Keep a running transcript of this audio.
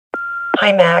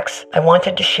Hi, Max. I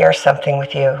wanted to share something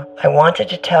with you. I wanted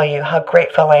to tell you how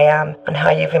grateful I am and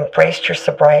how you've embraced your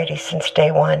sobriety since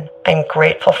day one. I'm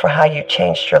grateful for how you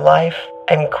changed your life.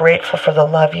 I'm grateful for the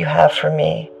love you have for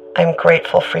me. I'm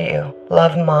grateful for you.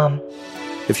 Love, Mom.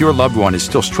 If your loved one is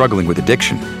still struggling with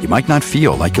addiction, you might not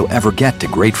feel like you'll ever get to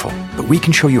grateful, but we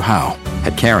can show you how.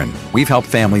 At Caron, we've helped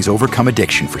families overcome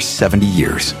addiction for 70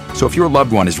 years. So if your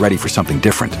loved one is ready for something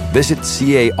different, visit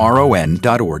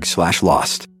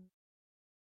caron.org/lost.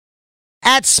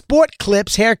 At Sport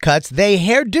Clips Haircuts, they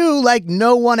hairdo like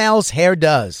no one else hair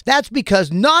does. That's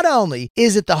because not only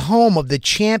is it the home of the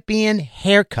champion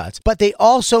haircuts, but they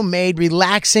also made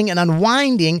relaxing and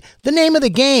unwinding the name of the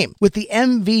game. With the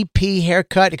MVP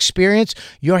haircut experience,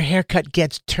 your haircut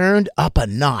gets turned up a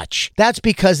notch. That's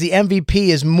because the MVP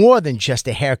is more than just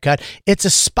a haircut. It's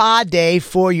a spa day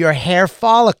for your hair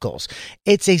follicles.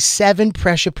 It's a 7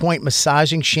 pressure point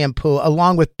massaging shampoo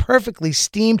along with perfectly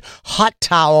steamed hot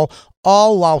towel,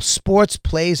 all while sports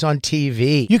plays on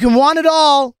TV. You can want it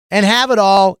all and have it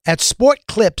all at Sport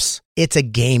Clips. It's a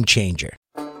game changer.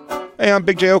 Hey, I'm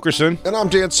Big J. Okerson. And I'm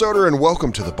Dan Soder, and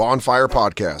welcome to the Bonfire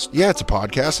Podcast. Yeah, it's a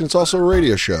podcast, and it's also a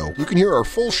radio show. You can hear our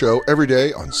full show every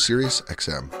day on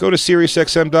SiriusXM. Go to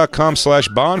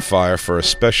SiriusXM.com/bonfire for a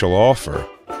special offer.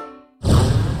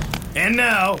 And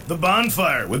now, The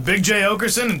Bonfire with Big J.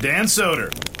 Okerson and Dan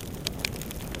Soder.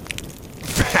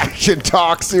 Action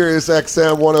Talk, Sirius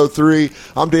XM 103.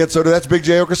 I'm Dan Soder. That's Big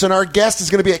J. Okerson. Our guest is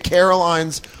going to be at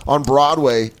Caroline's on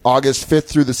Broadway, August 5th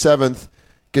through the 7th.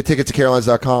 Get tickets at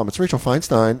carolines.com. It's Rachel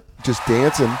Feinstein just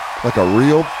dancing like a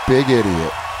real big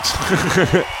idiot.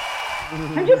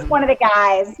 I'm just one of the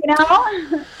guys, you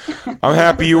know? I'm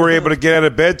happy you were able to get out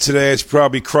of bed today. It's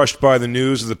probably crushed by the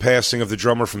news of the passing of the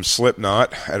drummer from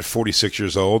Slipknot at 46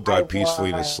 years old, died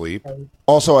peacefully in his sleep.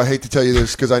 Also, I hate to tell you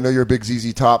this because I know you're a big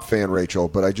ZZ Top fan, Rachel,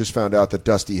 but I just found out that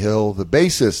Dusty Hill, the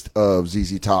bassist of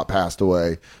ZZ Top, passed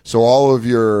away. So all of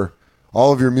your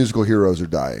musical heroes are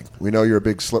dying. We know you're a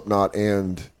big Slipknot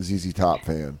and ZZ Top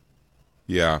fan.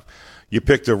 Yeah. You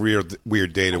picked a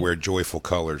weird day to wear joyful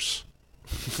colors.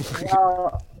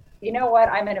 Well, you know what?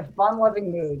 I'm in a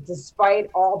fun-loving mood, despite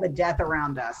all the death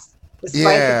around us. Despite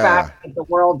the fact that the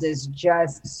world is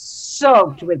just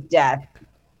soaked with death.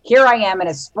 Here I am in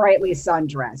a sprightly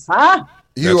sundress, huh?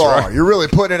 You That's are. Right. You're really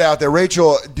putting it out there.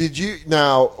 Rachel, did you...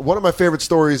 Now, one of my favorite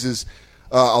stories is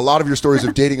a lot of your stories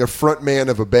of dating a front man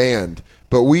of a band.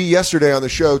 But we, yesterday on the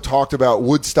show, talked about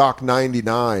Woodstock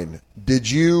 99. Did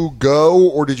you go,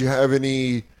 or did you have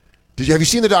any... Have you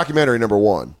seen the documentary, number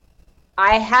one?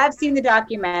 I have seen the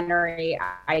documentary.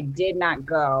 I did not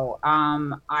go.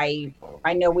 I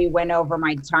know we went over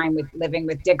my time with living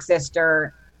with Dick's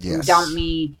sister, who dumped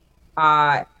me,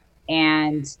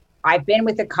 and I've been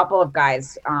with a couple of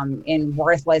guys in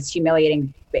worthless,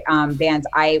 humiliating bands.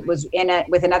 I was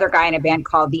with another guy in a band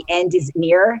called The End Is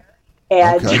Near,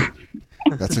 and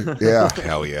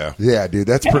Hell yeah, yeah, dude,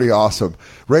 that's pretty awesome.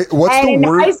 Right? In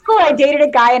high school, I dated a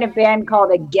guy in a band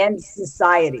called Against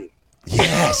Society.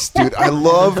 Yes, dude. I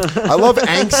love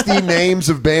angsty names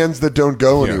of bands that don't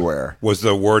go anywhere. Was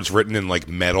the words written in like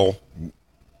metal?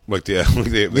 Like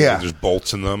there's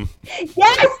bolts in them?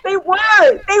 Yes, they were.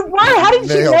 How did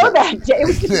you know that? It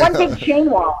was just one big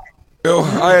chain wallet. Oh,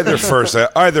 I had their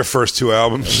first two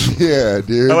albums. Yeah,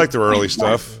 dude. I like their early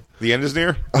stuff. The End Is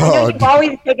Near? You've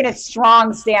always taken a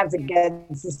strong stance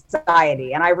against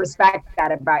society, and I respect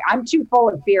that about you. I'm too full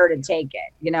of fear to take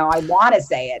it. You know, I want to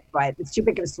say it, but it's too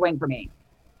big of a swing for me.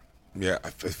 Yeah,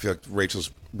 I feel like Rachel's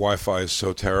Wi-Fi is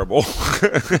so terrible.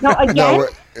 No, again?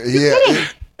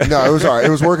 No, it was all right.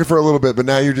 It was working for a little bit, but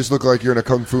now you just look like you're in a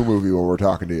kung fu movie while we're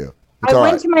talking to you. I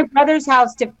went to my brother's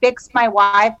house to fix my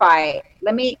Wi-Fi.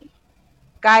 Let me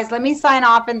sign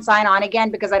off and sign on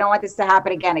again because I don't want this to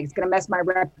happen again. It's going to mess my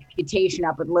reputation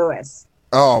up with Lewis.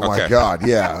 Oh, my God.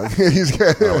 Yeah. I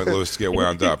don't want Lewis to get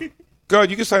wound up.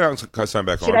 Good. You can sign out and sign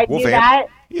back on. Should I do that?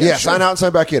 Yeah, sure. Sign out and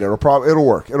sign back in. It'll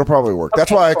work. It'll probably work. Okay,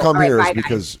 that's why cool. I come here Bye, is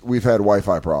because we've had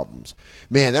Wi-Fi problems.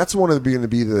 Man, that's one of going to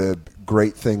be the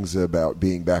great things about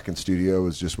being back in studio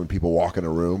is just when people walk in a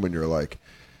room and you're like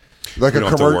you don't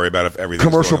have to worry about if everything's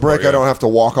commercial going break. I don't have to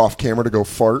walk off camera to go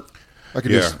fart. I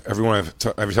could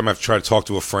every time I've tried to talk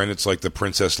to a friend, it's like the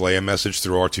Princess Leia message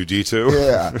through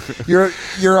R2-D2. Yeah,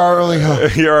 you're our only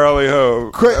hope. You're our only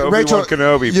hope. Rachel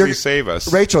Kenobi, please save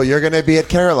us. Rachel, you're going to be at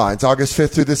Caroline's August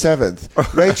 5th through the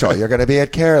 7th. Rachel, you're going to be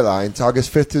at Caroline's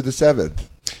August 5th through the 7th.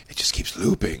 It just keeps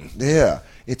looping. Yeah.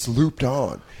 It's looped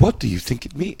on. What do you think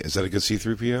it means? Is that a good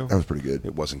C-3PO? That was pretty good.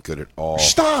 It wasn't good at all.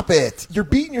 Stop it! You're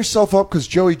beating yourself up because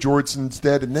Joey Jordan's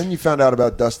dead, and then you found out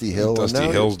about Dusty Hill. Dusty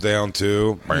Hill's down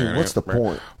too. What's the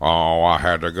point? Oh, I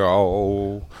had to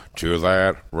go to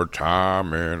that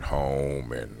retirement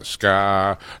home in the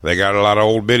sky. They got a lot of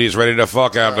old biddies ready to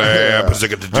fuck out there.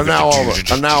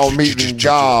 And now I'm meeting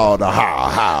God.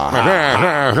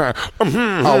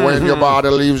 When your body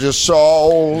leaves your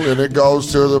soul and it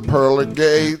goes to the pearly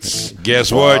gates.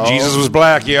 Guess what? Jesus was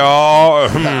black, y'all.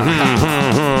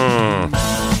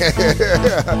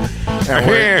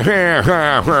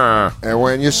 And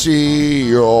when you see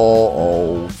your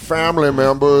old family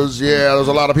members, there's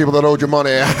a lot of people that owed you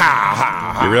money.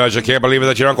 You realize you can't believe it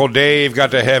that your Uncle Dave got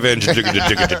to heaven.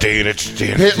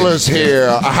 Hitler's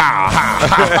here.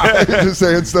 Just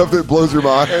saying stuff that blows your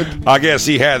mind. I guess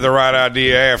he had the right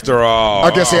idea after all.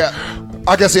 I guess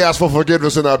he asked for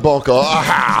forgiveness in that bunker.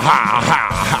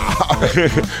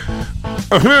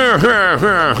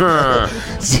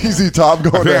 ZZ Top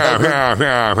going down.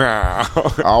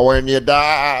 When you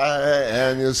die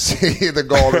and you see the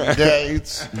golden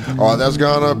gates, there's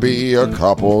gonna be a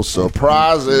couple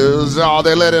surprises.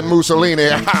 They let in Mussolini.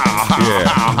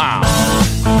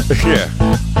 Yeah.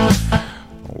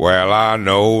 Well, I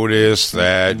noticed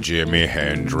that Jimi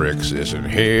Hendrix isn't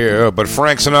here, but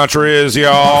Frank Sinatra is,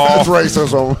 y'all. That's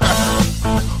racism.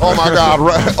 Oh my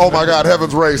God,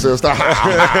 heaven's racist.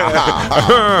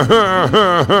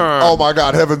 Oh my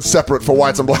God, heaven's separate for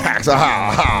whites and blacks.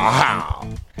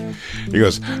 He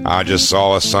goes, I just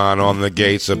saw a sign on the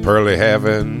gates of pearly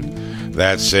heaven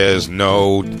that says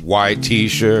no white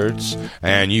t-shirts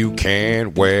and you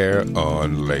can't wear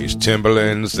unlaced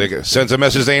Timberlands. They sent a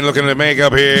message they ain't looking at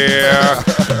makeup here.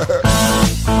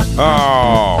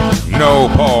 Oh, no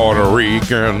Puerto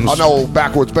Ricans. No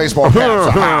backwards baseball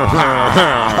caps.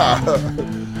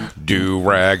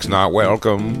 Do-rags not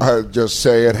welcome. I just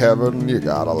say at heaven, you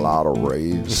got a lot of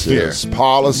racist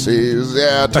policies.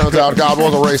 Yeah, it turns out God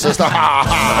was a racist.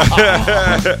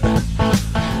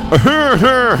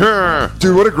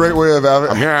 Dude, what a great way of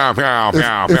having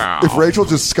if Rachel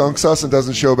just skunks us and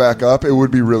doesn't show back up, it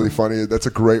would be really funny. That's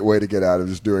a great way to get out of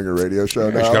just doing a radio show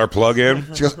now. She got her plug in.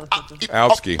 She goes,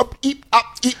 Alski.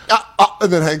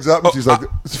 and then hangs up, and she's like,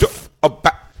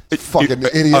 fucking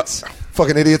idiots.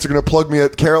 Fucking idiots are going to plug me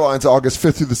at Caroline's August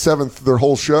 5th through the 7th, their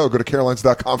whole show. Go to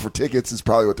carolines.com for tickets is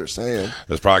probably what they're saying.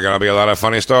 There's probably going to be a lot of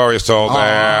funny stories told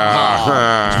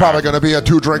there. It's probably going to be a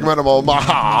 2-drink minimum. You're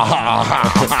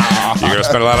going to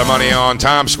spend a lot of money on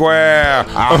Times Square.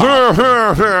 I'll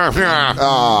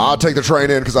take the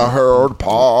train in because I heard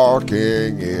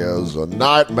parking is a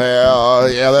nightmare.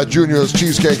 Yeah, that Junior's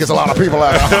cheesecake gets a lot of people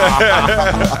out.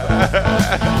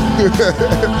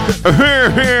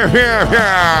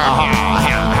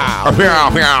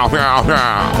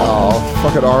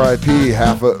 Fucking R.I.P.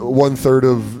 1/3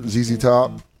 of ZZ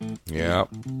Top. Yeah,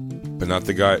 but not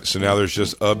the guy. So now there's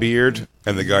just a Beard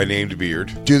and the guy named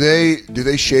Beard. Do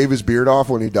they shave his beard off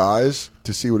when he dies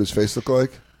to see what his face looked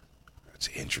like? That's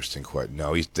interesting. Quite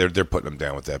no, they're putting him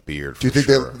down with that beard. Do you think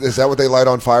sure. is that what they light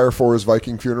on fire for his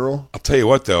Viking funeral? I'll tell you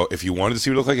what though, if you wanted to see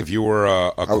what it looked like, if you were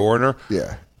a coroner,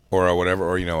 or a whatever,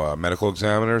 or a medical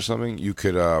examiner or something, you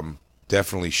could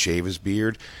definitely shave his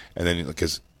beard, and then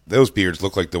because those beards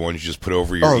look like the ones you just put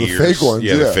over your ears. The fake ones.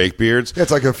 Yeah, the fake beards. Yeah,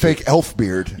 it's like a fake elf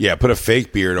beard. Yeah, put a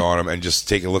fake beard on him and just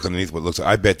take a look underneath what it looks like.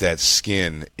 I bet that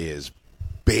skin is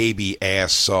baby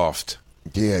ass soft.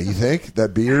 Yeah, you think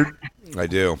that beard? I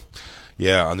do.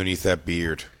 Yeah, underneath that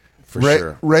beard, for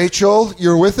sure. Rachel,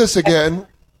 you're with us again.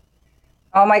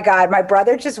 Oh my God, my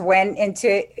brother just went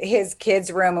into his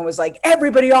kid's room and was like,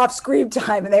 everybody off scream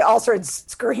time. And they all started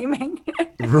screaming.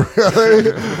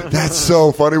 Really? That's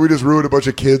so funny. We just ruined a bunch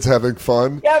of kids having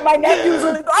fun. Yeah, my nephew was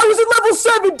like, I was at level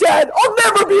 7, Dad. I'll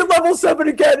never be at level 7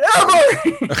 again,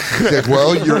 ever. Said,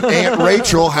 well, your Aunt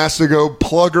Rachel has to go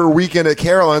plug her weekend at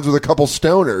Caroline's with a couple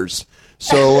stoners.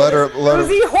 So let her.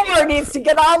 Susie Horror needs to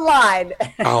get online.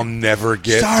 I'll never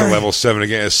get to level 7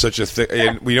 again. It's such a thing.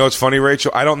 And you know what's funny,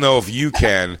 Rachel? I don't know if you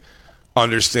can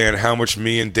understand how much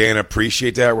me and Dan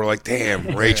appreciate that. We're like, damn,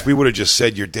 Rach, we would have just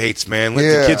said your dates, man.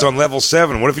 Let the kid's on level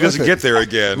 7. What if he doesn't get there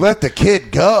again? Let the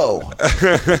kid go.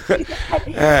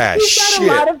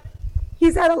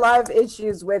 He's had a lot of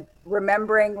issues with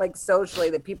remembering, like, socially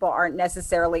that people aren't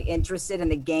necessarily interested in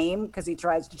the game because he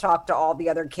tries to talk to all the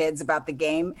other kids about the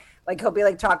game. Like, he'll be,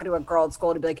 like, talking to a girl at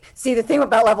school to be like, see, the thing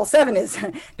about level 7 is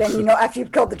then, after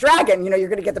you've killed the dragon, you're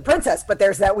going to get the princess. But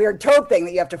there's that weird toad thing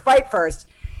that you have to fight first.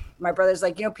 my brother's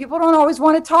like, people don't always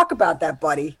want to talk about that,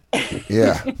 buddy.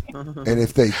 Yeah. And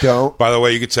if they don't. By the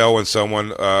way, you could tell when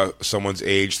someone's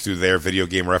age through their video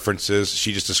game references.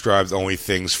 She just described only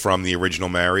things from the original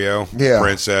Mario. Yeah.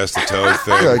 Princess, the Toad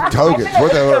thing. Yeah, like Togans.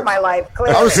 What the my life,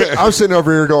 clearly. I was sitting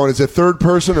over here going, is it third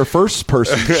person or first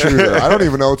person shooter? I don't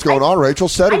even know what's going on, Rachel.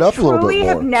 Set it up a little bit more. I truly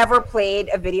have never played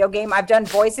a video game. I've done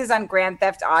voices on Grand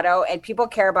Theft Auto, and people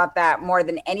care about that more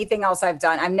than anything else I've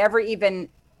done.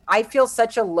 I feel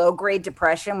such a low-grade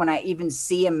depression when I even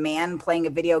see a man playing a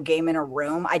video game in a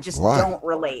room. I just don't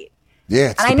relate.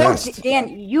 Yeah, it's and the I know, best. Dan,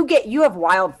 you have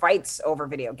wild fights over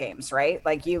video games, right?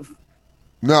 Like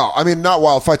No, I mean, not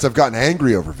wild fights. I've gotten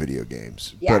angry over video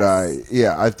games. Yes. But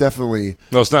I've definitely...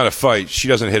 No, it's not a fight. She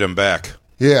doesn't hit him back.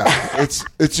 Yeah,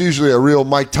 it's usually a real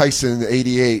Mike Tyson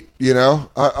 88,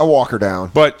 I walk her down.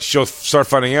 But she'll start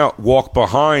finding out, walk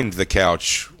behind the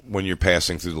couch when you're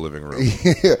passing through the living room.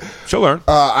 Yeah. She'll learn.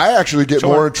 I actually get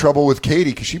more in trouble with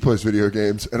Katie because she plays video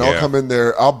games, and I'll come in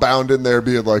there, I'll bound in there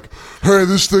being like, hey,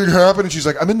 this thing happened, and she's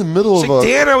like, I'm in the middle of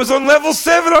Dan, I was on level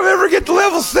 7, I'll never get to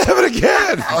level 7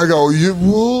 again. I go,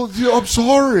 I'm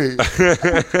sorry.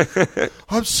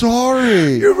 I'm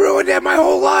sorry. You ruined my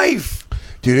whole life.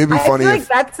 Dude, it'd be funny. I feel like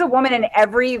that's the woman in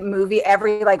every movie,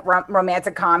 every like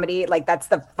romantic comedy. Like that's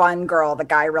the fun girl the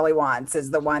guy really wants is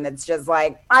the one that's just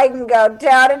like, I can go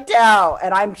toe to toe,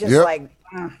 and I'm just like.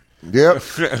 Yep,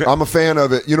 I'm a fan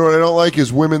of it. You know what I don't like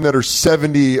is women that are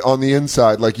 70 on the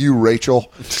inside, like you,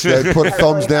 Rachel, that put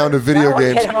thumbs down to video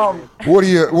games. What do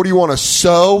you want to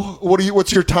sew?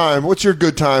 What's your time? What's your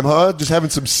good time, huh? Just having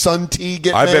some sun tea.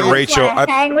 I bet Rachel.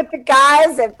 Hang with the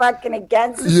guys and fucking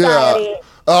against society. Yeah.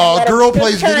 Oh, girl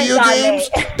plays video games?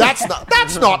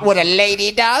 That's not what a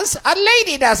lady does. A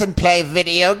lady doesn't play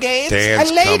video games. Dan's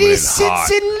a lady coming sits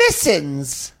hot. and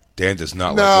listens. Dan does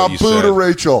not like what you boo said. to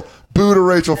Rachel. Boo to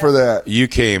Rachel for that. You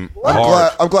came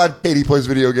hard. I'm glad Katie plays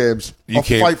video games. I'll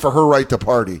fight for her right to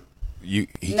party. He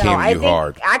came to you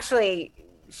hard. Actually,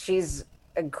 she's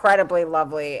incredibly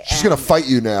lovely. She's gonna fight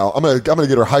you now. I'm gonna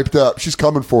get her hyped up. She's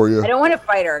coming for you. I don't want to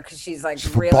fight her because she's like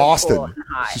She's from really Boston. cool and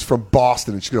hot. She's from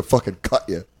Boston, and she's gonna fucking cut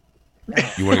you.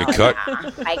 You want to get cut?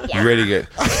 You ready to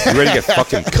get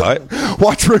fucking cut?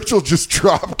 Watch Rachel just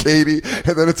drop Katie,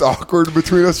 and then it's awkward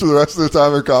between us for the rest of the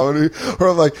time in comedy. Or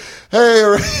I'm like, hey,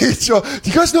 Rachel, do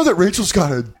you guys know that Rachel's got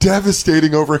a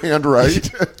devastating overhand right?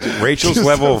 Rachel's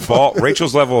level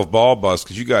of ball bust,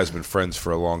 because you guys have been friends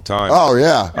for a long time. Oh,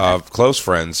 yeah. Close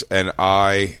friends. And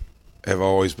I have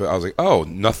always been, I was like, oh,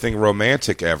 nothing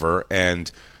romantic ever.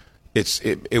 And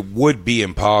it would be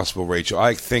impossible, Rachel.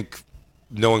 I think,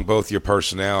 knowing both your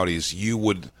personalities, you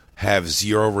would have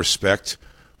zero respect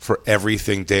for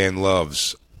everything Dan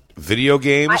loves. Video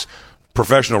games,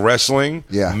 professional wrestling,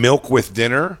 milk with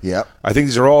dinner. Yep. I think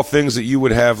these are all things that you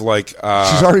would have like...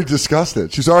 She's already discussed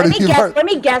it. She's already... Let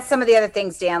me guess some of the other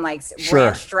things Dan likes. Sure.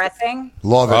 Ranch dressing.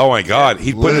 Love it. Oh, my God.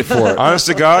 He'd put it for it. Honest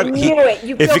to God...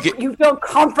 You feel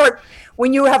comfort...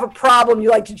 When you have a problem,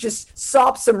 you like to just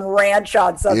sop some ranch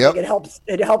on something. Yep. It helps.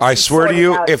 I swear to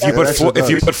you, if you put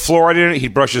fluoride in it,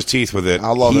 he'd brush his teeth with it. I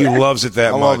love it. He loves it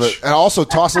that much. Love it. And also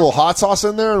toss a little hot sauce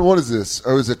in there. And what is this?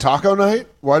 Oh, is it taco night?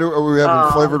 Are we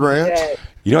having flavored ranch? Good.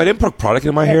 You know, I didn't put product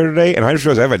in my hair today, and I just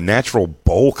realized I have a natural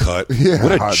bowl cut. Yeah,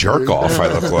 what a jerk off I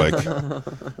look like.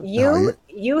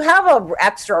 You have a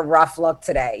extra rough look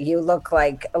today. You look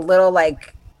like a little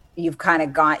like you've kind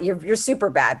of gone. You're super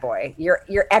bad boy.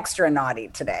 You're extra naughty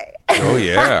today. Oh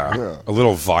yeah. A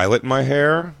little violet in my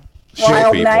hair.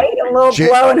 Wild night, a little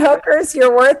blowing hookers.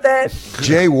 You're worth it.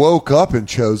 Jay woke up and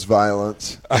chose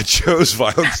violence. I chose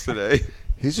violence today.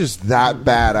 He's just that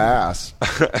badass.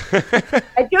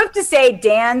 I do have to say,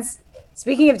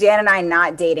 speaking of Dan and I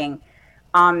not dating,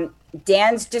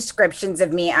 Dan's descriptions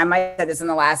of me, I might have said this in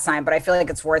the last time, but I feel like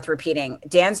it's worth repeating.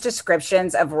 Dan's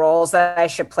descriptions of roles that I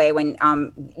should play when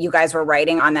you guys were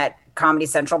writing on that Comedy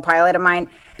Central pilot of mine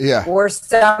were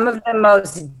some of the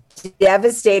most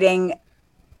devastating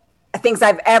things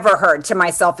I've ever heard to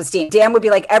my self-esteem. Dan would be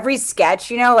like, every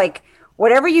sketch, like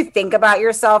whatever you think about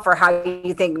yourself or how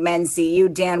you think men see you,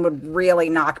 Dan would really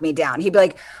knock me down. He'd be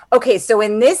like, okay, so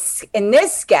in this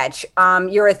sketch,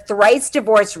 you're a thrice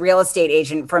divorced real estate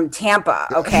agent from Tampa,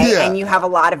 okay? Yeah. And you have a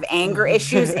lot of anger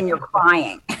issues and you're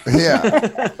crying.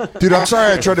 Yeah. Dude, I'm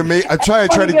sorry I tried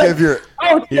to give your...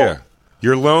 Yeah.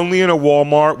 You're lonely in a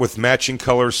Walmart with matching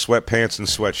colors, sweatpants, and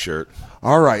sweatshirt.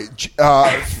 All right.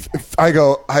 I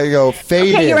go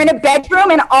fade in. You're in a bedroom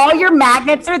and all your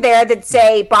magnets are there that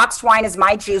say boxed wine is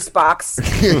my juice box.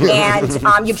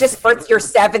 And you've just birthed your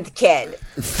 7th kid.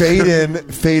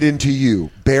 Fade into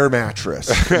you. Bare mattress.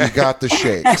 You got the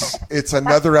shakes. It's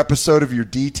another episode of your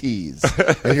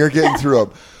DTs. And you're getting through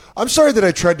them. I'm sorry that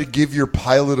I tried to give your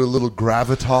pilot a little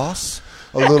gravitas,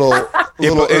 a little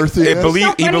earthiness.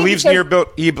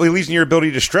 He believes in your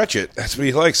ability to stretch it. That's what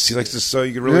he likes. He likes to so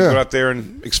you can really go out there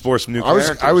and explore some new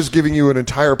characters. I was giving you an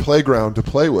entire playground to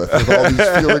play with all these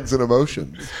feelings and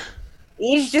emotions.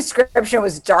 Each description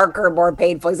was darker, more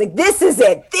painful. He's like, "This is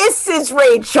it. This is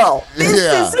Rachel. This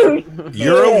is who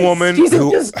you're a woman She's who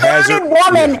a discarded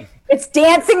woman. Yeah. It's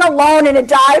dancing alone in a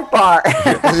dive bar."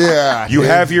 You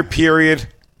have your period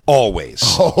always.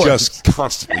 Just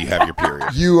constantly have your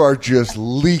period. You are just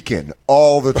leaking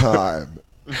all the time.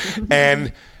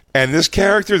 And this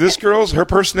character, this girl's, her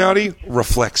personality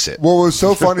reflects it. What was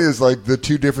so funny is like the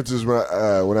two differences when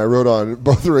I wrote on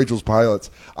both of Rachel's pilots.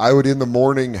 I would in the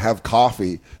morning have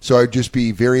coffee, so I'd just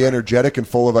be very energetic and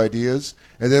full of ideas.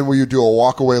 And then we would do a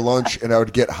walk-away lunch, and I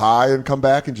would get high and come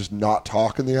back and just not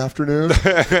talk in the afternoon.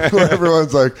 Where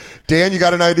everyone's like, Dan, you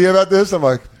got an idea about this? I'm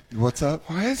like, what's up?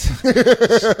 What?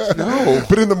 No.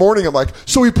 But in the morning, I'm like,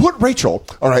 so we put Rachel,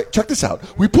 all right, check this out.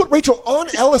 We put Rachel on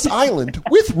Ellis Island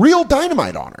with real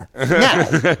dynamite on her. Now.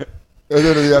 And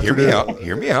then in the afternoon.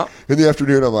 Hear me out. In the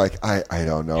afternoon, I'm like, I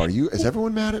don't know. Is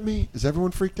everyone mad at me? Is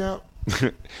everyone freaked out?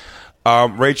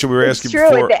 Rachel, we were asking true.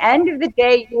 before. At the end of the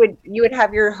day, you would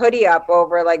have your hoodie up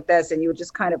over like this, and you would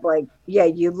just kind of like,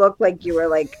 you look like you were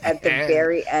like at the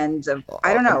very end of,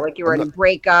 I don't know, like you were in a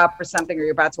breakup or something, or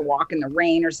you're about to walk in the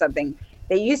rain or something.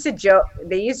 They used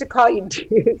to call you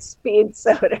two-speed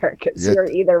soda because you're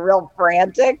either real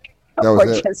frantic or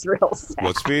just real sad.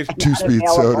 What speed? Two-speed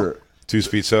soda.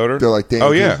 Two-speed soda? They're like, damn.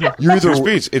 Oh, yeah. You're either 2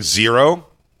 speeds. It's 0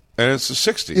 and it's a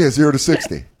 60. Yeah, 0 to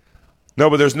 60. No,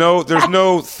 but there's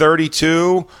no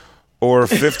 32 or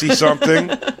 50 something.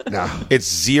 No. It's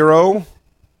 0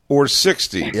 or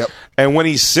 60. Yep. And when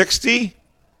he's 60,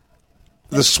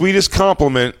 the sweetest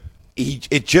compliment,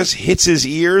 it just hits his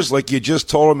ears like you just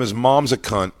told him his mom's a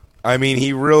cunt. I mean,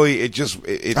 he really, you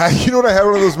know what? I had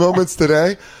one of those moments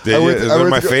today. They're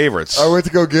my favorites. I went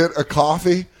to go get a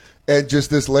coffee, and just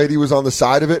this lady was on the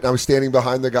side of it, and I was standing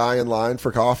behind the guy in line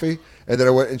for coffee. And then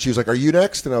I went, and she was like, "Are you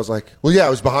next?" And I was like, "Well, yeah, I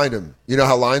was behind him. You know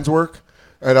how lines work?"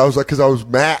 And I was like, because I was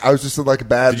mad. I was just in like a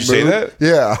bad mood. Did you say that?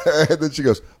 Yeah. And then she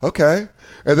goes, "Okay."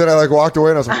 And then I like walked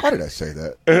away, and I was like, "Why did I say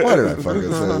that? Why did I fucking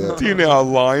say that?" Do you know how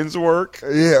lines work?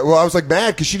 Yeah. Well, I was like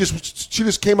mad because she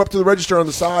just came up to the register on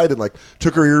the side and like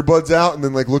took her earbuds out and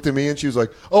then like looked at me and she was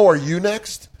like, "Oh, are you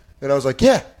next?" And I was like,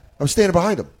 "Yeah, I was standing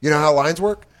behind him. You know how lines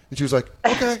work?" And she was like,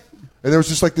 "Okay." And there was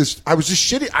just like this. I was just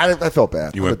shitty. I felt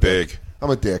bad. You went big. I'm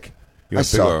a dick. I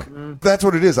suck. That's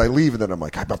what it is. I leave and then I'm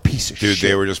like, I'm a piece of shit. Dude,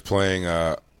 they were just playing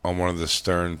on one of the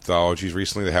Stern anthologies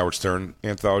recently, the Howard Stern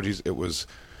anthologies. It was,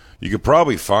 you could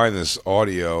probably find this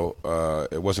audio.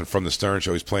 It wasn't from the Stern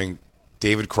show. He's playing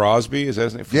David Crosby. Is that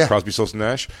his name? From Crosby, Stills,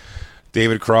 Nash.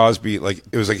 David Crosby, like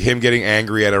it was like him getting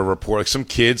angry at a report, like some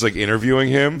kids like interviewing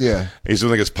him. Yeah, he's doing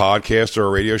like his podcast or a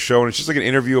radio show, and it's just like an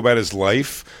interview about his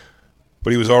life.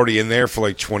 But he was already in there for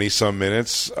like 20-some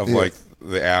minutes of like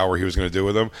the hour he was going to do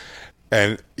with him.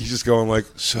 And he's just going like,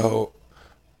 so,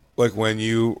 like when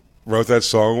you wrote that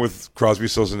song with Crosby,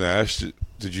 Stills, and Nash,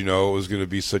 did you know it was going to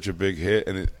be such a big hit?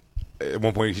 And at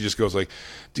one point he just goes like,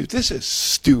 dude, this is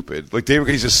stupid. Like David,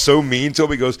 he's just so mean to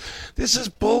him. He goes, this is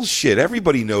bullshit.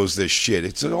 Everybody knows this shit.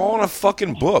 It's all in a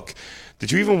fucking book.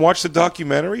 Did you even watch the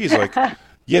documentary? He's like,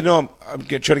 yeah, no, I'm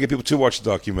trying to get people to watch the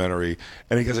documentary.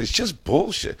 And he goes, it's just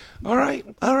bullshit. All right,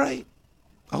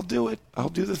 I'll do it. I'll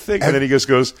do the thing. And then he just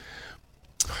goes,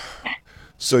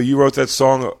 so you wrote that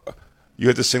song, you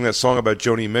had to sing that song about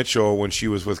Joni Mitchell when she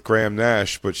was with Graham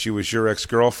Nash, but she was your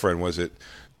ex-girlfriend. Was it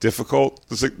difficult?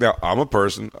 It's like, now, I'm a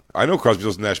person. I know Crosby,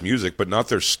 Stills, Nash music, but not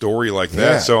their story like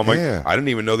that. So I'm like, I didn't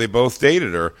even know they both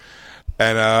dated her.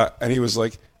 And he was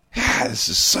like, this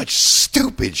is such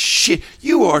stupid shit.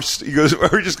 You are, he goes,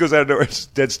 or he just goes out of nowhere,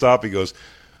 dead stop. He goes,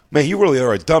 man, you really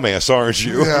are a dumbass, aren't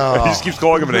you? No. He just keeps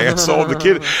calling him an asshole.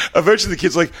 And eventually the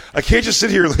kid's like, I can't just sit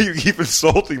here and let you keep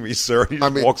insulting me, sir. And he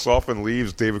just walks off and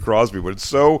leaves David Crosby. But it's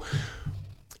so,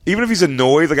 even if he's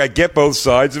annoyed, like I get both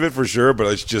sides of it for sure, but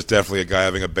it's just definitely a guy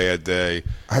having a bad day.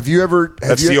 Have you ever?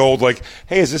 That's the old like,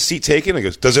 hey, is this seat taken? He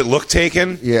goes, does it look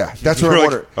taken? Yeah, that's what I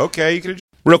wonder. Okay, you can.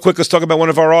 Real quick, let's talk about one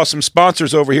of our awesome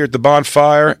sponsors over here at the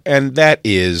Bonfire, and that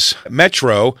is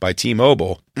Metro by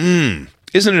T-Mobile.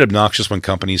 Isn't it obnoxious when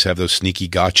companies have those sneaky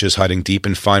gotchas hiding deep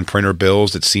in fine printer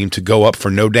bills that seem to go up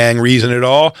for no dang reason at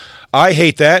all? I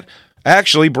hate that.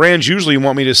 Actually, brands usually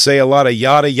want me to say a lot of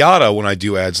yada yada when I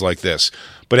do ads like this.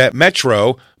 But at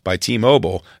Metro by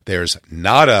T-Mobile, there's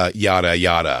nada yada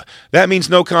yada. That means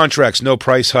no contracts, no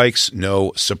price hikes,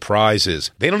 no surprises.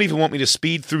 They don't even want me to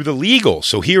speed through the legal,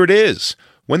 so here it is.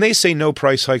 When they say no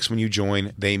price hikes when you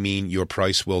join, they mean your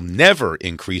price will never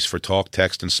increase for talk,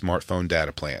 text, and smartphone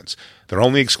data plans. Their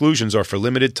only exclusions are for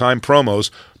limited time promos,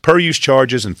 per-use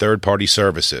charges, and third-party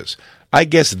services. I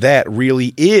guess that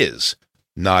really is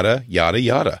nada, yada,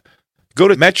 yada. Go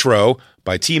to Metro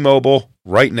by T-Mobile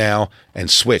right now and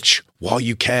switch while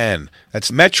you can.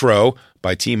 That's Metro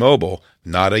by T-Mobile,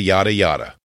 nada, yada,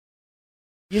 yada.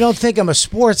 You don't think I'm a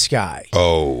sports guy.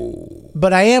 Oh.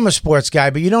 But I am a sports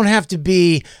guy, but you don't have to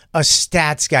be a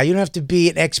stats guy. You don't have to be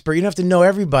an expert. You don't have to know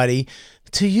everybody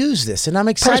to use this. And I'm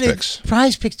excited.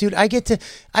 Prize Picks, dude. I get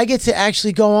to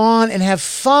actually go on and have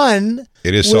fun.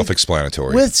 It is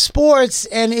self-explanatory. With sports,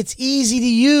 and it's easy to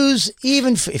use,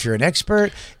 even if you're an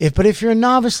expert. But if you're a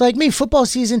novice like me, football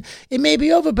season, it may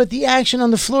be over, but the action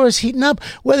on the floor is heating up.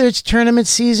 Whether it's tournament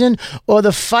season or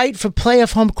the fight for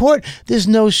playoff home court, there's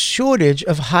no shortage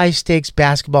of high-stakes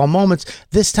basketball moments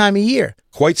this time of year.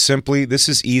 Quite simply, this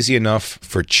is easy enough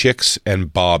for Chicks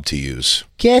and Bob to use.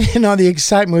 Get in on the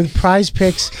excitement with Prize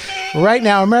Picks right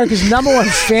now, America's #1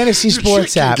 fantasy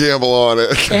sports app. Gamble on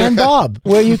it. And Bob,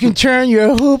 where you can turn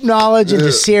your hoop knowledge into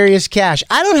serious cash.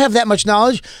 I don't have that much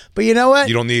knowledge, but you know what?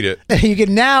 You don't need it. You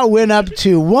can now win up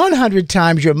to 100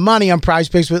 times your money on Prize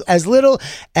Picks with as little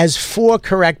as 4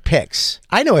 correct picks.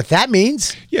 I know what that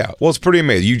means. Yeah, well, it's pretty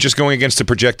amazing. You're just going against the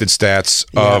projected stats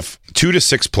of 2 to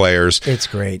 6 players. It's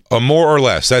great. More or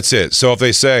less. That's it. So if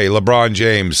they say LeBron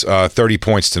James, 30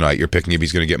 points tonight, you're picking if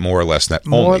he's going to get more or less than that.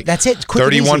 More, only. that's it. Quick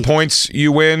 31 points,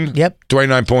 you win. Yep.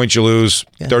 29 points, you lose.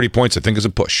 30 points, I think, is a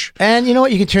push. And you know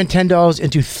what? You can turn $10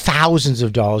 into thousands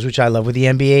of dollars, which I love, with the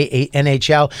NBA,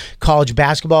 NHL, college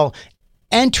basketball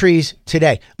entries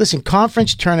today. Listen,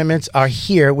 conference tournaments are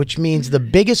here, which means the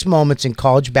biggest moments in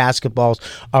college basketballs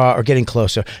are getting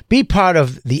closer. Be part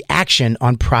of the action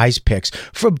on Prize Picks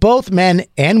for both men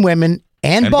and women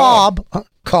and Bob.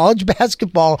 College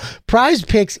basketball. Prize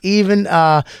Picks even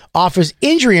offers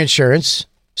injury insurance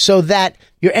so that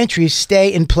your entries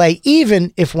stay in play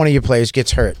even if one of your players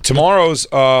gets hurt. Tomorrow's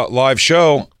live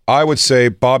show, I would say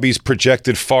Bobby's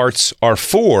projected farts are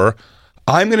 4.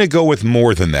 I'm going to go with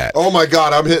more than that. Oh, my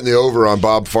God. I'm hitting the over on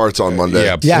Bob Farts on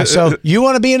Monday. Yeah, so you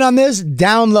want to be in on this?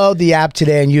 Download the app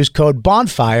today and use code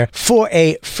BONFIRE for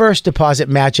a first deposit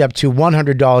match up to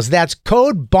 $100. That's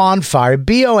code BONFIRE,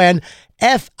 BONFIRE,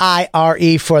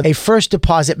 for a first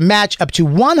deposit match up to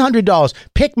 $100.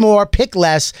 Pick more, pick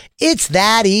less. It's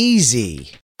that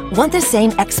easy. Want the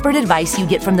same expert advice you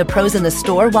get from the pros in the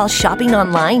store while shopping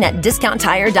online at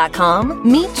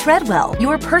DiscountTire.com? Meet Treadwell,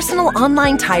 your personal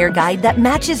online tire guide that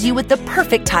matches you with the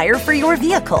perfect tire for your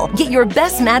vehicle. Get your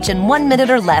best match in 1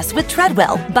 minute or less with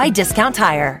Treadwell by Discount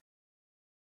Tire.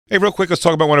 Hey, real quick, let's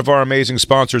talk about one of our amazing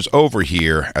sponsors over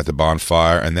here at the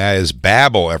Bonfire, and that is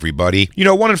Babbel, everybody. You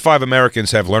know, 1 in 5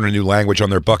 Americans have learned a new language on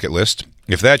their bucket list.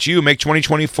 If that's you, make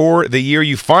 2024 the year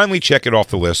you finally check it off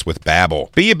the list with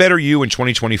Babbel. Be a better you in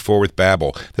 2024 with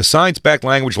Babbel, the science-backed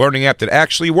language learning app that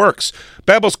actually works.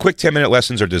 Babbel's quick 10-minute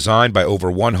lessons are designed by over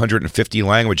 150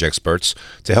 language experts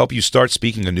to help you start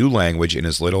speaking a new language in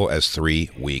as little as 3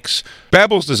 weeks.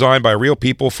 Babbel's designed by real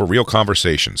people for real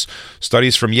conversations.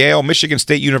 Studies from Yale, Michigan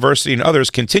State University, and others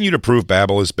continue to prove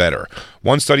Babbel is better.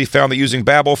 One study found that using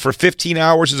Babbel for 15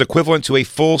 hours is equivalent to a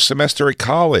full semester at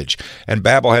college, and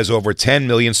Babbel has over 10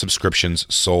 million subscriptions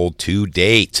sold to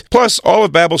date. Plus, all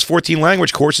of Babbel's 14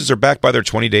 language courses are backed by their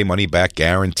 20-day money-back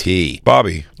guarantee.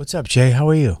 Bobby. What's up, Jay? How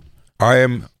are you? I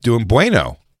am doing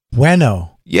bueno.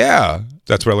 Bueno. Yeah,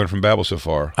 that's what I learned from Babbel so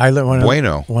far.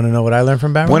 Bueno. Want to know what I learned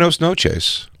from Babbel? Buenos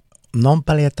noches. Non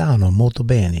parliamo molto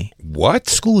bene. What?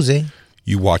 Scusi.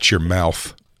 You watch your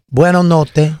mouth.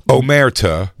 Buonanotte.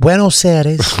 Omerta. Buenos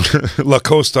Aires. La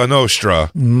Costa Nostra.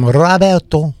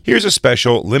 Roberto. Here's a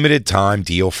special limited time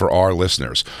deal for our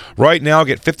listeners. Right now,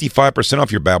 get 55% off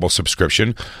your Babbel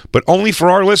subscription, but only for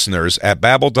our listeners at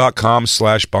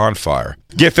Babbel.com/bonfire.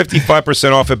 Get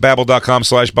 55% off at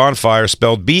Babbel.com/bonfire,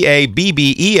 spelled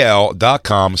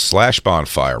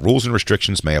BABBEL.com/bonfire. Rules and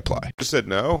restrictions may apply. I said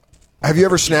no. Have you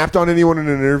ever snapped on anyone in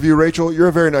an interview, Rachel? You're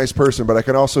a very nice person, but I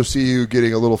can also see you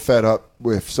getting a little fed up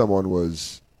if someone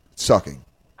was sucking.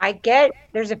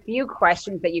 There's a few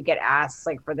questions that you get asked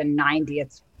like for the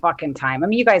 90th fucking time. I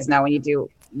mean, you guys know when you do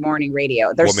morning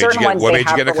radio, there's certain ones they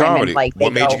have for women. Like,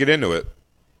 what made you get into it?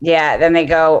 Yeah, then they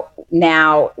go,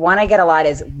 now, one I get a lot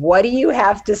is, what do you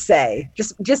have to say?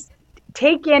 Just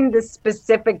take in the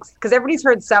specifics, because everybody's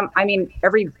heard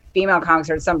every female comic's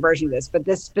heard some version of this, but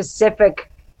this specific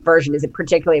version is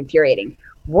particularly infuriating.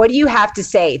 What do you have to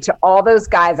say to all those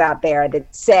guys out there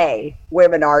that say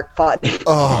women aren't fun?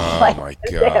 Oh, my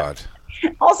God.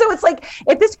 Also, it's like,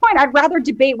 at this point, I'd rather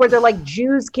debate whether like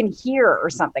Jews can hear or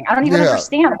something. I don't even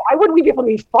understand. Why wouldn't we be able to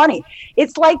be funny?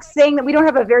 It's like saying that we don't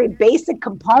have a very basic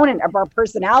component of our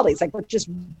personalities. Like, we're just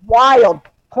wild,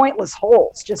 pointless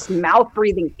holes, just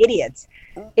mouth-breathing idiots.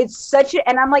 It's such a,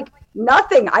 and I'm like,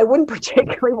 nothing. I wouldn't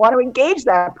particularly want to engage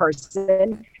that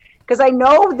person because I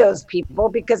know those people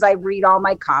because I read all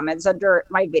my comments under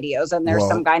my videos, and there's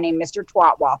some guy named Mr.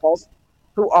 Twat Waffles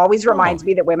who always reminds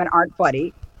me that women aren't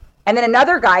funny. And then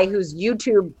another guy who's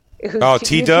YouTube.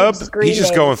 T-Dub? He's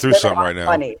just going through something right now.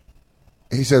 Funny.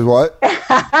 He says what?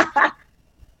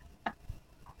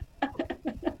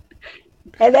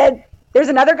 And then there's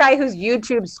another guy whose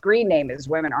YouTube screen name is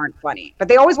Women Aren't Funny. But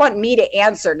they always want me to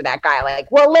answer to that guy. Like,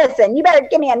 well, listen, you better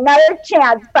give me another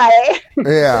chance, buddy.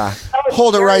 Yeah.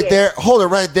 Hold it right there. Hold it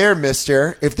right there,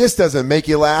 mister. If this doesn't make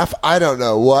you laugh, I don't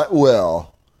know what will.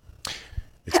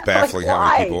 It's baffling how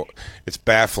many people. It's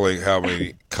baffling how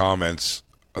many comments.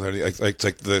 Like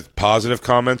the positive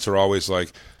comments are always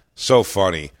like, so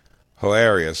funny,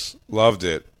 hilarious, loved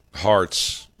it,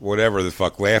 hearts, whatever the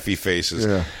fuck, laughy faces,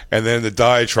 and then the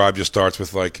diatribe just starts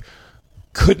with like,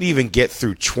 couldn't even get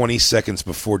through 20 seconds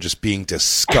before just being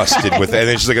disgusted with it. And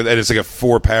it's like a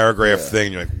 4-paragraph thing.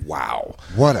 And you're like, wow,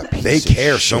 what a piece they of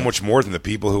care shit. so much more than the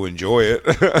people who enjoy it.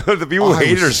 The people who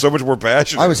hate it are so much more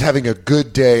passionate. I was having a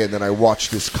good day, and then I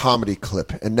watched this comedy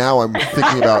clip, and now I'm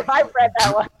thinking about I read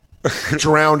that one.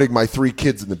 drowning my 3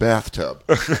 kids in the bathtub.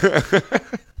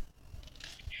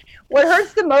 What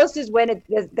hurts the most is when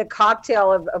it's the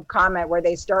cocktail of comment where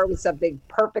they start with something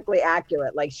perfectly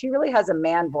accurate. Like, she really has a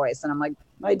man voice. And I'm like,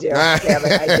 I do. Damn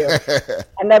it, I do.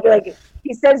 And they'll be like,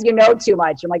 he says you know too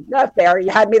much. I'm like, not fair. You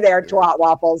had me there, Twat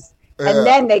Waffles. And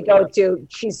then they go to,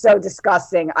 she's so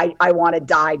disgusting. I want to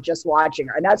die just watching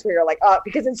her. And that's where you're like, oh,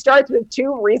 because it starts with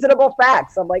 2 reasonable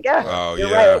facts. I'm like, you're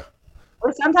right.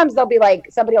 Or sometimes they'll be like,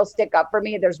 somebody will stick up for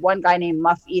me. There's one guy named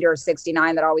Muff Eater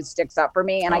 69 that always sticks up for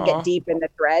me, and I get deep in the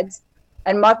threads.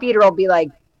 And Muff Eater will be like,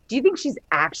 "Do you think she's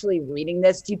actually reading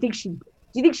this? Do you think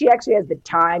she actually has the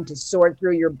time to sort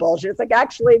through your bullshit?" It's like,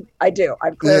 actually, I do.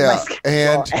 I've cleared my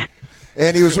schedule.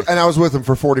 And I was with him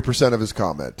for 40% of his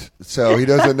comment, so he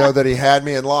doesn't know that he had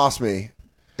me and lost me.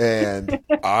 And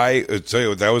I tell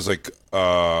you, that was like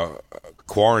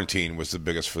quarantine was the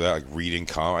biggest for that. Like reading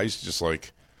comments, I used to just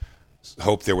like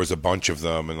hope there was a bunch of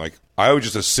them, and like I would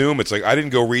just assume it's like I didn't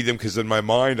go read them because in my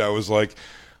mind I was like,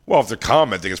 well, if they're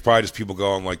commenting, it's probably just people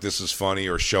going like, this is funny,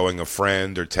 or showing a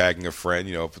friend or tagging a friend,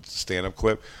 you know, if it's a stand-up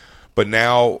clip. But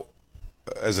now,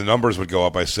 as the numbers would go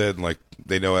up, I said, like,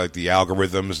 they know like the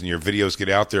algorithms and your videos get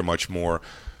out there much more.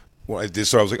 So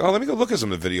I was like, oh, let me go look at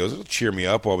some of the videos. It'll cheer me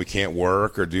up while we can't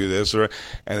work or do this, and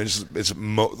it's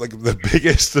like the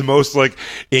biggest, the most like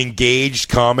engaged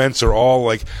comments are all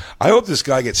like, I hope this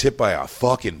guy gets hit by a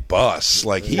fucking bus.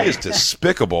 Like, he is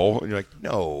despicable. And you're like,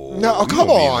 no, come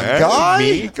on, guy,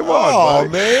 me, come on, buddy.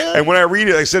 Man. And when I read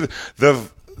it, I said the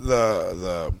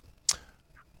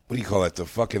what do you call that? The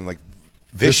fucking like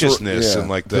viciousness and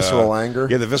like the visceral anger.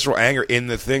 Yeah, the visceral anger in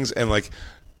the things, and like,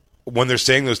 when they're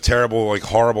saying those terrible, like,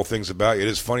 horrible things about you, it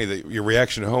is funny that your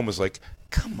reaction at home is like,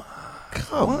 come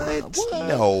on. What?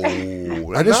 No.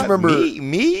 I just remember...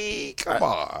 Me? Come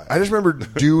on. I just remember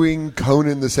doing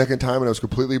Conan the second time, and I was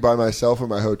completely by myself in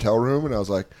my hotel room, and I was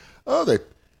like, oh,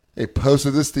 they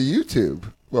posted this to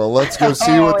YouTube. Well, let's go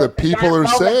see what the people are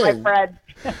saying.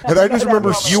 And I just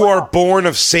remember... You are born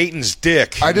of Satan's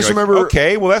dick. I just remember...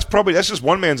 Okay, well, that's just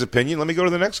one man's opinion. Let me go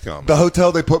to the next comment. The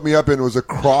hotel they put me up in was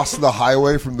across the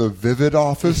highway from the Vivid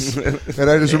office. And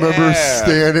I just remember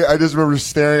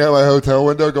staring out my hotel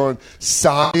window, going,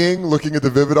 sighing, looking at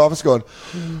the Vivid office, going...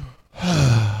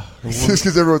 Just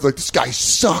because everyone's like, this guy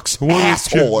sucks,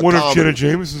 asshole. What if Jenna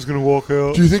Jameson's going to walk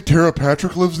out? Do you think Tara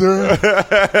Patrick lives there?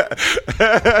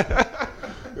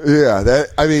 Yeah,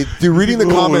 reading the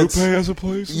comments. Has a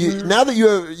place now that you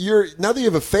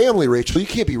have a family, Rachel, you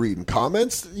can't be reading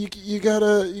comments. You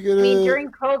gotta. I mean,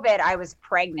 during COVID, I was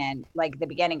pregnant, like the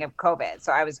beginning of COVID.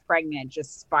 So I was pregnant,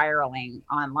 just spiraling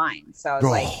online. So I was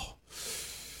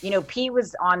like, Pete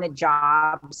was on the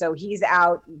job, so he's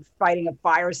out fighting a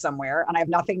fire somewhere, and I have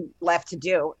nothing left to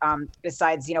do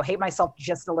besides, hate myself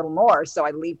just a little more. So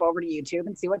I leap over to YouTube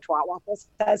and see what Twat Waffles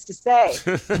has to say.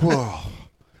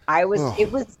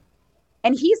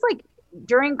 And he's like,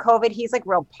 during COVID, he's like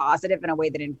real positive in a way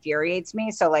that infuriates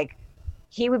me. So like,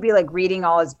 he would be like reading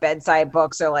all his bedside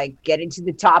books or like getting to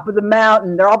the top of the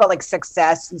mountain. They're all about like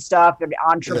success and stuff and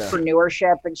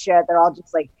entrepreneurship and shit. They're all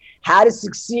just like how to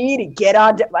succeed and get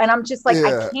on. And I'm just like,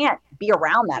 I can't be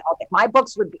around that. My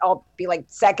books would all be like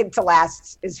second to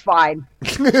last is fine.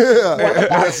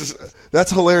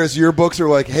 That's hilarious. Your books are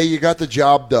like, hey, you got the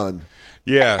job done.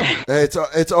 Yeah.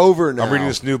 It's over now. I'm reading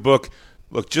this new book.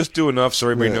 Look, just do enough so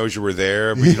everybody knows you were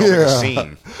there, but you don't make a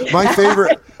scene.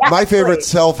 My favorite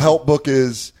self-help book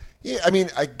is,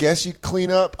 I guess you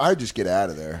clean up. I just get out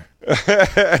of there.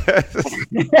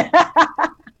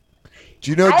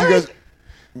 Do you guys...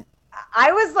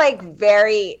 I was like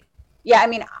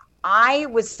I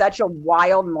was such a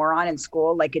wild moron in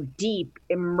school, like a deep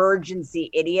emergency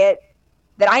idiot,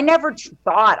 that I never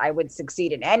thought I would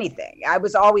succeed in anything. I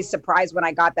was always surprised when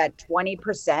I got that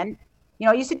 20%.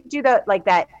 I used to do like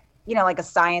a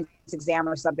science exam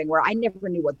or something where I never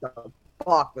knew what the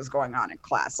fuck was going on in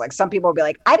class. Like some people would be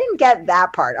like, I didn't get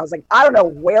that part. I was like, I don't know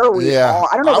where we are.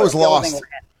 I don't know. I was lost.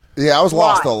 Yeah, I was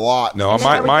lost a lot. No,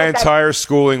 my entire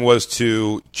schooling was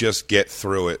to just get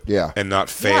through it, and not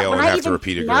fail and have to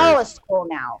repeat a grade.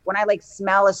 When I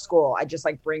smell a school, it just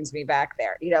brings me back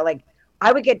there.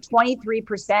 I would get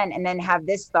 23% and then have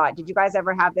this thought. Did you guys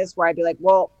ever have this where I'd be like,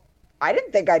 well, I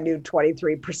didn't think I knew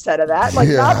 23% of that. Not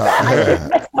bad. I give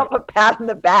myself a pat in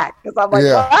the back because I'm like,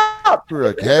 wow,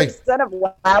 23% of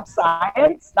lab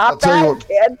science, not bad,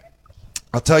 kid.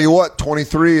 I'll tell you what,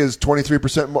 23 is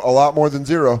 23% a lot more than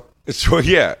 0. It's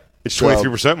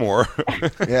 23% more.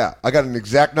 Yeah, I got an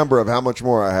exact number of how much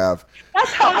more I have.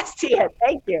 That's how I see it.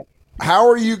 Thank you. How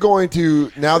are you going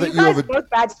to, now that you have both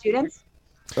bad students?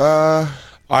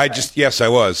 Yes, I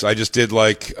was. I just did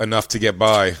enough to get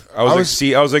by. I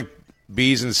was like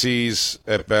B's and C's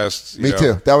at best. Me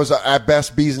too. That was at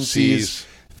best B's and C's.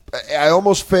 I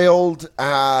almost failed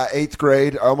 8th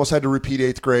grade. I almost had to repeat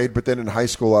 8th grade, but then in high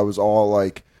school I was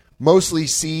all mostly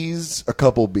C's, a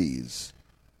couple B's.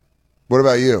 What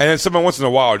about you? And then once in a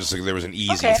while, just there was an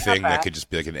easy thing that could just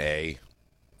be an A.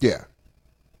 Yeah.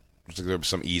 Just there was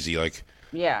some easy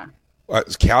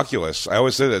calculus. I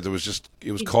always said that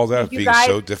it was called out being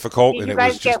so difficult, and it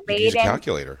was just use a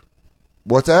calculator.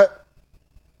 What's that?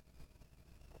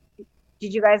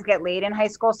 Did you guys get laid in high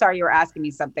school? Sorry, you were asking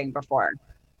me something before.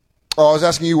 Oh, I was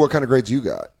asking you what kind of grades you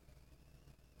got.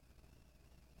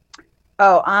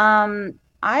 Oh,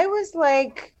 I was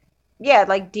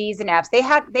D's and F's.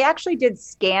 They actually did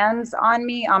scans on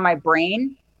me on my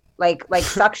brain, like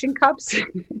suction cups.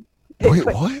 Wait,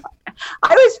 what?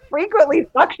 I was frequently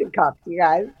suction cupped, you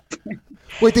guys.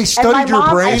 Wait, they studied your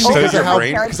brain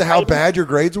because of how bad your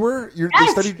grades were? They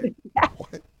studied.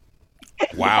 What?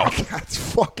 Wow, that's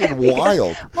fucking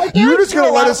wild. You're just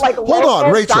gonna let us hold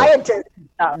on, Rachel.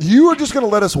 You were just gonna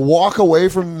let us walk away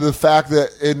from the fact that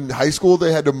in high school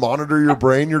they had to monitor your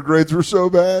brain. Your grades were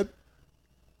so bad.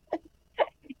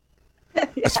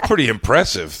 That's pretty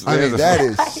impressive. I mean, that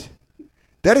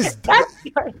is.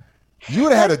 You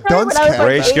would have had a dunce cap.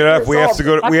 Rach, get up. We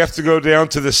have to go down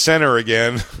to the center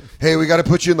again. Hey, we got to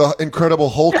put you in the Incredible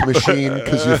Hulk machine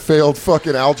because you failed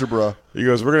fucking algebra. He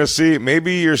goes, we're going to see.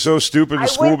 Maybe you're so stupid in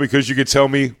school because you could tell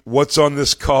me what's on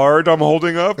this card I'm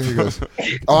holding up. He goes,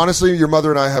 honestly, your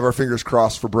mother and I have our fingers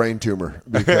crossed for brain tumor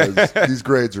because these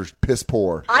grades are piss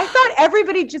poor. I thought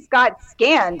everybody just got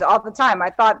scanned all the time. I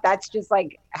thought that's just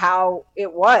how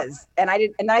it was. And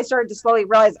then I started to slowly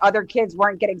realize other kids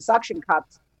weren't getting suction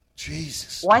cups.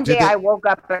 Jesus. One day I woke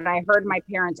up and I heard my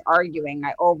parents arguing.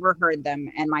 I overheard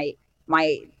them, and my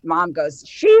mom goes,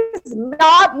 "She's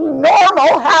not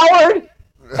normal, Howard."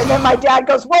 And then my dad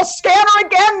goes, "Well, scan her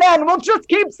again then. We'll just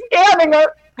keep scanning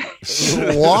her."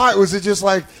 Why? Was it just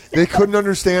they couldn't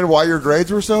understand why your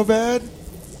grades were so bad?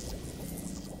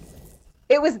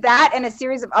 It was that and a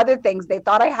series of other things. They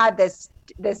thought I had this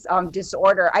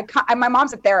disorder. My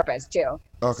mom's a therapist too.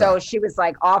 Okay. So she was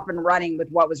off and running with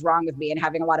what was wrong with me and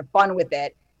having a lot of fun with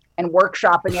it and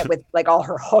workshopping it with all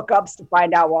her hookups to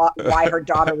find out why her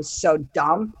daughter was so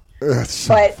dumb. That's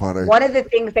so funny. One of the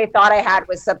things they thought I had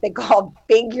was something called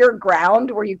figure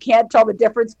ground, where you can't tell the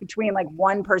difference between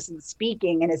one person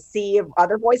speaking and a sea of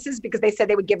other voices, because they said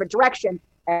they would give a direction.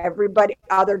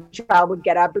 Other child would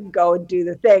get up and go and do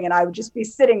the thing, and I would just be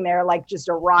sitting there just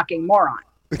a rocking moron.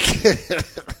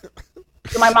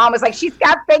 So my mom was like, "She's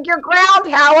got figure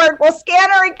ground, Howard. We'll scan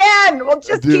her again. We'll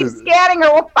just keep scanning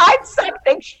her. We'll find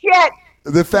something." Shit.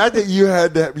 The fact that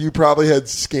you probably had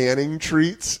scanning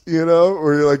treats,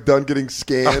 where you're done getting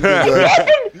scanned. I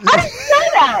didn't know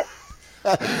that.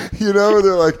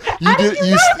 They're like,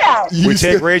 we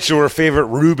take Rachel to her favorite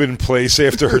Reuben place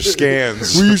after her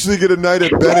scans. We usually get a night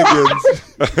at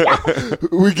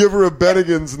Bennigan's. We give her a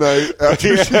Bennigan's night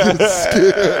after she gets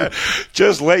scanned.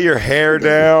 Just let your hair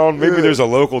down. Maybe there's a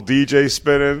local DJ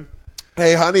spinning.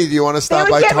 Hey, honey, do you want to stop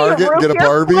by Target and get a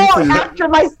Barbie? After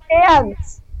my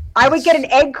scans, I would get an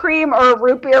egg cream or a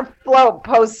root beer float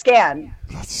post scan.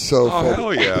 That's so funny.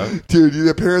 Hell yeah. Dude,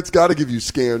 your parents got to give you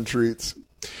scan treats.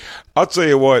 I'll tell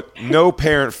you what, no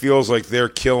parent feels like they're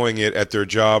killing it at their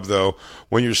job, though,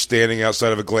 when you're standing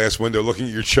outside of a glass window looking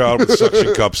at your child with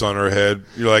suction cups on her head.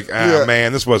 You're like,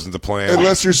 man, this wasn't the plan.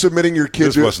 Unless you're submitting your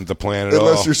kid wasn't the plan at all.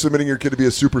 Unless you're submitting your kid to be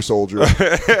a super soldier.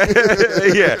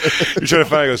 Yeah. You're trying to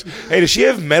find, goes, hey, does she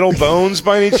have metal bones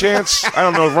by any chance? I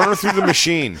don't know. Run her through the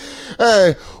machine.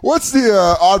 Hey, what's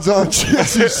the odds-on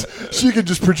chances she can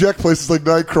just project places like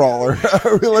Nightcrawler?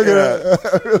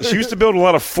 She used to build a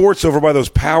lot of forts over by those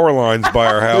power lines by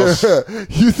our house. Yeah.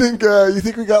 You think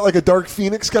we got like a Dark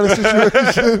Phoenix kind of situation?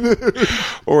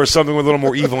 Or something with a little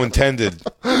more evil intended.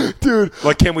 Dude.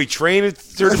 Like, can we train her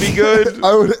to be good?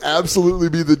 I would absolutely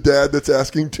be the dad that's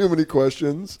asking too many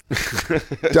questions.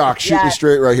 Doc, shoot me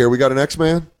straight right here. We got an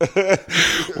X-Man?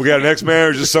 We got an X-Man,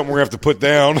 or is this something we're going to have to put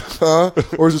down?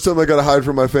 Or is it something I got to hide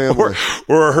from my family?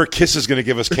 Or her kiss is going to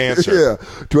give us cancer.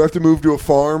 Yeah. Do I have to move to a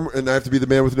farm and I have to be the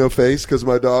man with no face because of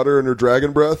my daughter and her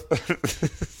dragon breath?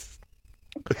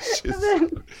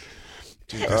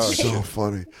 Dude, that's so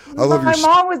funny. I love my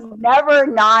mom was never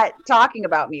not talking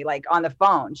about me, like on the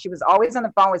phone. She was always on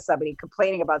the phone with somebody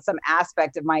complaining about some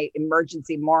aspect of my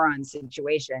emergency moron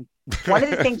situation. One of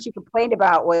the things she complained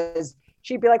about was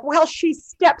she'd be like, well, she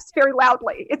steps very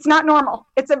loudly. It's not normal.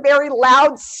 It's a very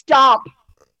loud stomp.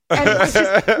 And it's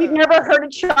just, we've never heard a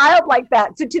child like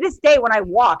that. So to this day, when I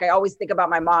walk, I always think about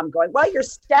my mom going, well, your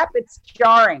step, it's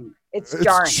jarring. It's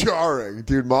jarring.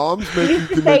 Dude, moms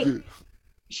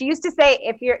she used to say,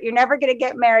 if you're never going to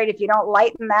get married if you don't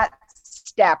lighten that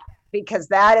step, because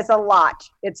that is a lot.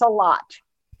 It's a lot.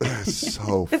 That's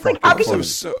so it's like, how can it's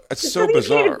so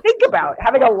bizarre. Think about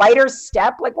having a lighter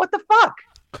step. Like, what the fuck?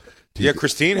 Yeah,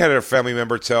 Christine had a family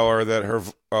member tell her that her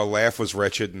laugh was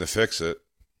wretched and to fix it.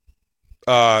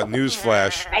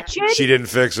 Newsflash. Wretched? She didn't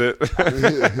fix it.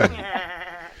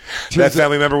 That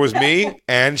family member was me,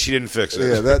 and she didn't fix it.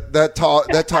 Yeah,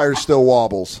 that tire still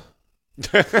wobbles.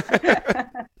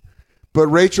 But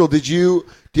Rachel,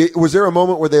 was there a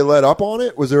moment where they let up on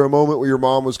it? Was there a moment where your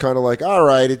mom was kind of like, all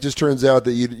right, it just turns out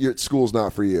that school's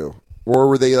not for you? Or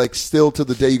were they like still to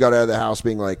the day you got out of the house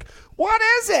being like, what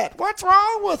is it? What's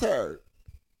wrong with her?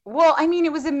 Well, I mean,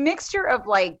 it was a mixture of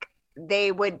like,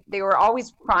 they were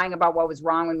always crying about what was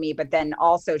wrong with me, but then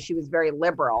also she was very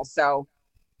liberal. So,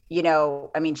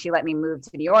 I mean, she let me move to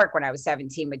New York when I was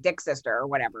 17 with Dick's sister or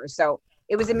whatever. So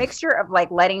it was a mixture of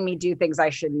like letting me do things I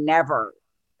should never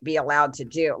be allowed to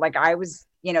do. Like I was,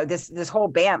 this whole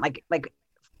band, like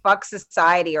fuck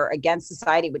society or against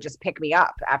society would just pick me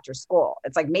up after school.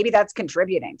 It's like, maybe that's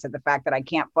contributing to the fact that I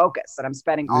can't focus, that I'm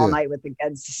spending all night with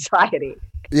against society.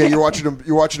 Yeah. You're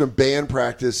watching them band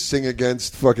practice, sing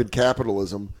against fucking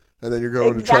capitalism. And then you're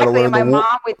going to try to learn my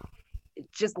mom would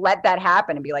just let that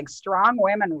happen and be like, strong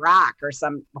women rock or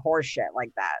some horse shit like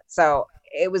that. So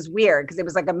it was weird because it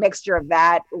was like a mixture of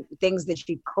that, things that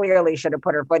she clearly should have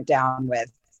put her foot down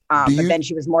with. But then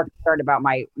she was more concerned about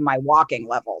my walking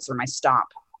levels or my stomp.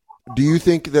 Do you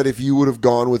think that if you would have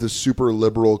gone with a super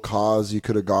liberal cause, you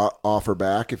could have got off her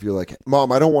back? If you're like,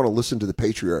 Mom, I don't want to listen to the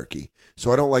patriarchy,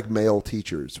 so I don't like male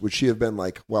teachers. Would she have been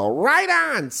like, well, right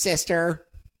on, sister?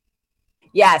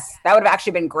 Yes, that would have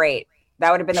actually been great. That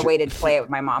would have been the way to play it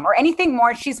with my mom. Or anything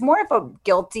more. She's more of a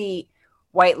guilty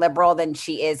white liberal than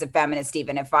she is a feminist,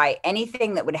 even if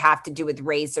anything that would have to do with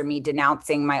race or me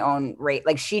denouncing my own race.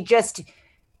 Like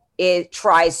it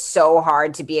tries so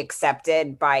hard to be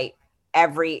accepted by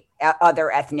every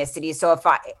other ethnicity. So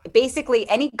basically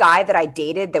any guy that I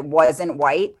dated that wasn't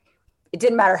white, it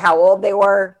didn't matter how old they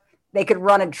were, they could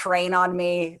run a train on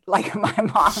me. Like my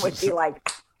mom would be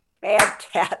like,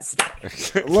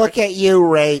 fantastic. Look at you,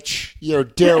 Rach. You're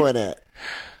doing it.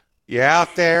 You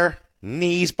out there,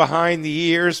 knees behind the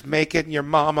ears, making your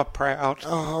mama proud.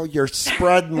 Oh, you're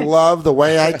spreading love the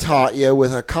way I taught you,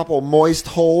 with a couple moist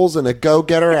holes and a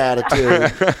go-getter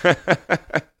attitude.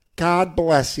 God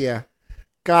bless you.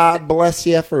 God bless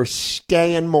you for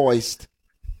staying moist.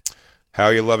 How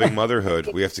are you loving motherhood?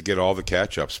 We have to get all the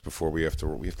catch-ups before we have to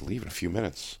leave in a few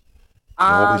minutes. It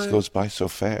always goes by so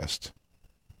fast.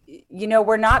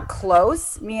 We're not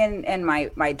close, me and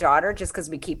my daughter, just because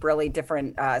we keep really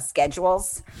different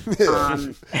schedules.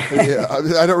 Yeah,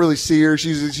 I don't really see her.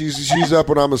 She's up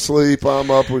when I'm asleep.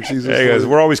 I'm up when she's asleep. Hey guys,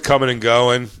 we're always coming and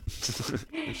going.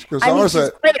 She's great.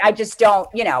 I just don't,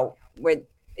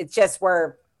 it's just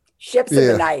we're ships in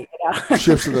the night.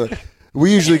 Ships in the.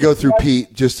 We usually go through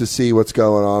Pete just to see what's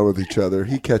going on with each other.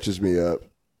 He catches me up.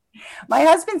 My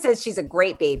husband says she's a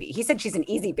great baby. He said she's an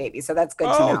easy baby, so that's good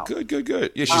to know. Oh,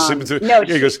 good. Yeah, she's sleeping through. No,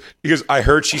 he goes, I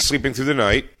heard she's sleeping through the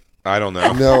night. I don't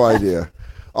know. No idea.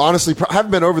 Honestly, I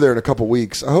haven't been over there in a couple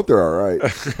weeks. I hope they're all right.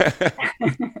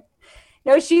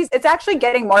 No, it's actually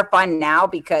getting more fun now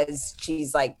because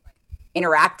she's like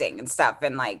interacting and stuff.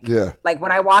 And like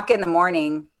when I walk in the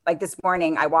morning, like this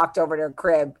morning, I walked over to her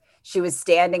crib. She was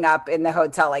standing up in the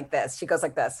hotel like this. She goes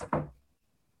like this.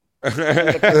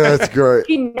 That's great.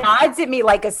 She nods at me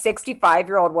like a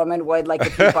 65-year-old woman would, like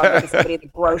if you bump into somebody at the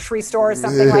grocery store or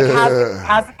something. Like,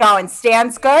 how's it going?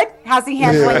 Stan's good? How's he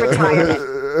handling retirement?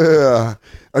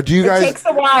 Do you guys? It takes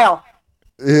a while.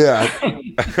 Yeah.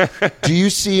 Do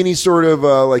you see any sort of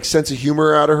like sense of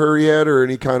humor out of her yet, or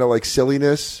any kind of like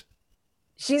silliness?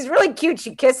 She's really cute.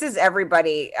 She kisses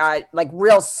everybody like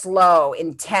real slow,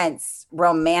 intense,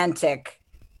 romantic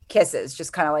kisses.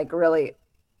 Just kind of like really.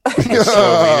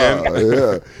 Yeah.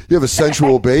 You have a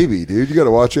sensual baby, dude. You got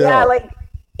to watch out. Yeah, like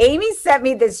Amy sent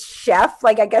me this chef.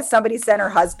 Like I guess somebody sent her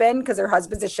husband because her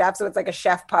husband's a chef, so it's like a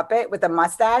chef puppet with a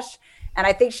mustache. And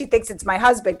I think she thinks it's my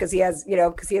husband because he has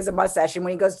a mustache. And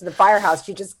when he goes to the firehouse,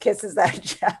 she just kisses that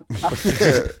chef.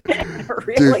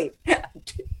 Really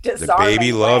the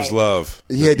baby loves love.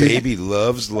 Yeah, the baby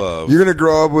loves love. You're gonna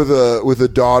grow up with a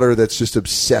daughter that's just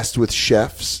obsessed with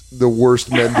chefs, the worst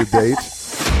men to date.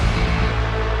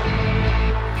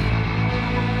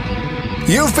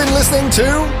 You've been listening to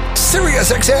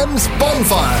SiriusXM's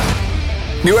Bonfire.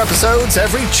 New episodes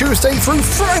every Tuesday through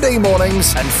Friday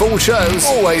mornings, and full shows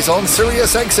always on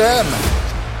SiriusXM.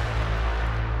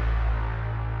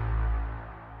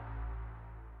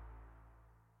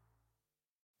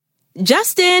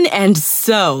 Just in and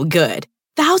so good.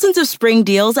 Thousands of spring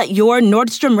deals at your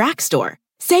Nordstrom Rack store.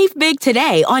 Save big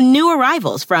today on new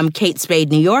arrivals from Kate Spade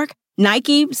New York,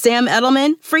 Nike, Sam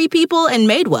Edelman, Free People, and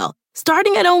Madewell,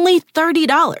 starting at only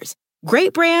 $30.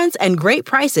 Great brands and great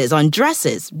prices on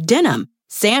dresses, denim,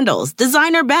 sandals,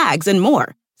 designer bags, and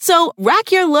more. So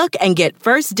rack your look and get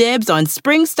first dibs on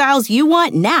spring styles you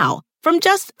want now from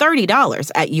just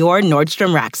 $30 at your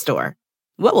Nordstrom Rack store.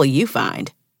 What will you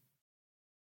find?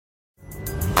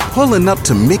 Pulling up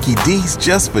to Mickey D's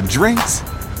just for drinks?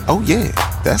 Oh yeah,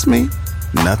 that's me.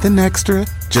 Nothing extra,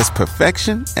 just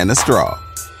perfection and a straw.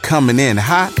 Coming in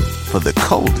hot for the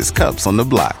coldest cups on the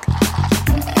block.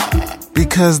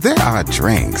 Because there are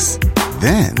drinks.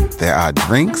 Then there are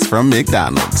drinks from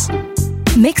McDonald's.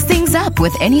 Mix things up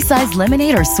with any size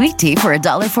lemonade or sweet tea for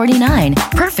 $1.49.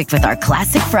 Perfect with our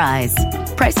classic fries.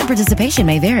 Price and participation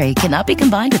may vary. Cannot be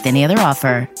combined with any other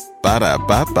offer.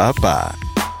 Ba-da-ba-ba-ba.